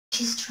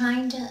she's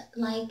trying to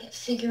like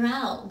figure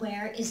out,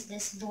 where is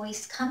this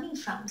voice coming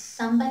from?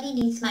 Somebody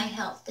needs my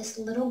help. This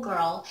little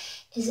girl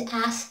is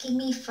asking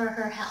me for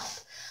her help.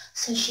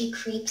 So she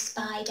creeps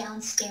by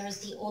downstairs,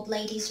 the old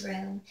lady's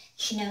room.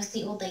 She knows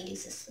the old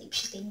lady's asleep.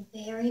 She's being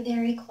very,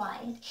 very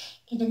quiet.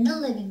 And in the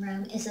living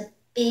room is a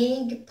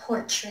big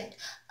portrait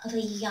of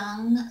a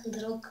young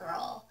little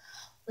girl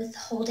with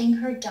holding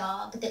her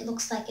dog that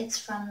looks like it's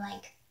from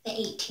like the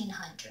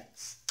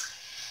 1800s.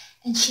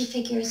 And she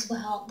figures,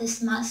 well,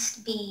 this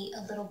must be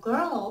a little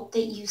girl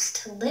that used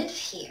to live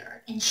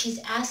here, and she's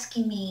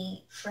asking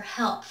me for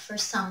help for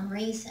some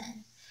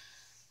reason.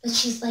 But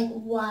she's like,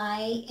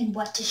 why and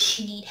what does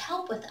she need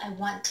help with? I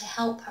want to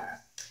help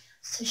her.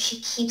 So she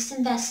keeps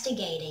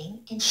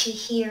investigating, and she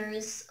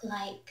hears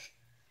like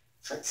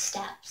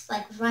footsteps,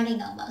 like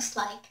running almost,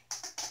 like,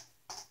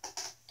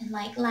 and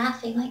like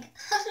laughing, like,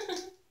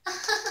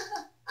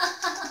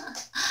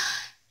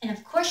 and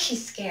of course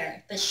she's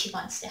scared, but she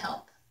wants to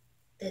help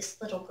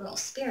this little girl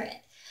spirit.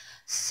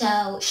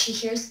 So she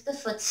hears the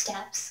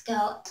footsteps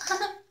go,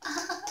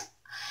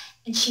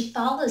 and she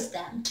follows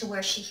them to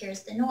where she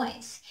hears the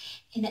noise,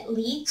 and it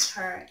leads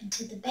her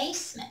into the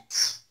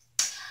basement.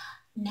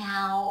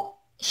 Now,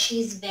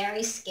 she's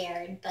very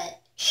scared,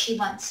 but she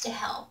wants to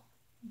help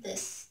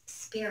this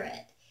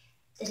spirit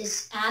that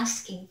is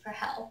asking for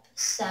help.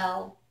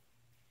 So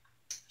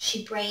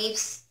she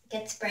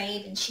gets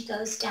brave, and she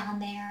goes down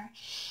there,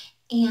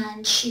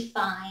 and she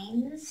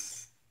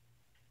finds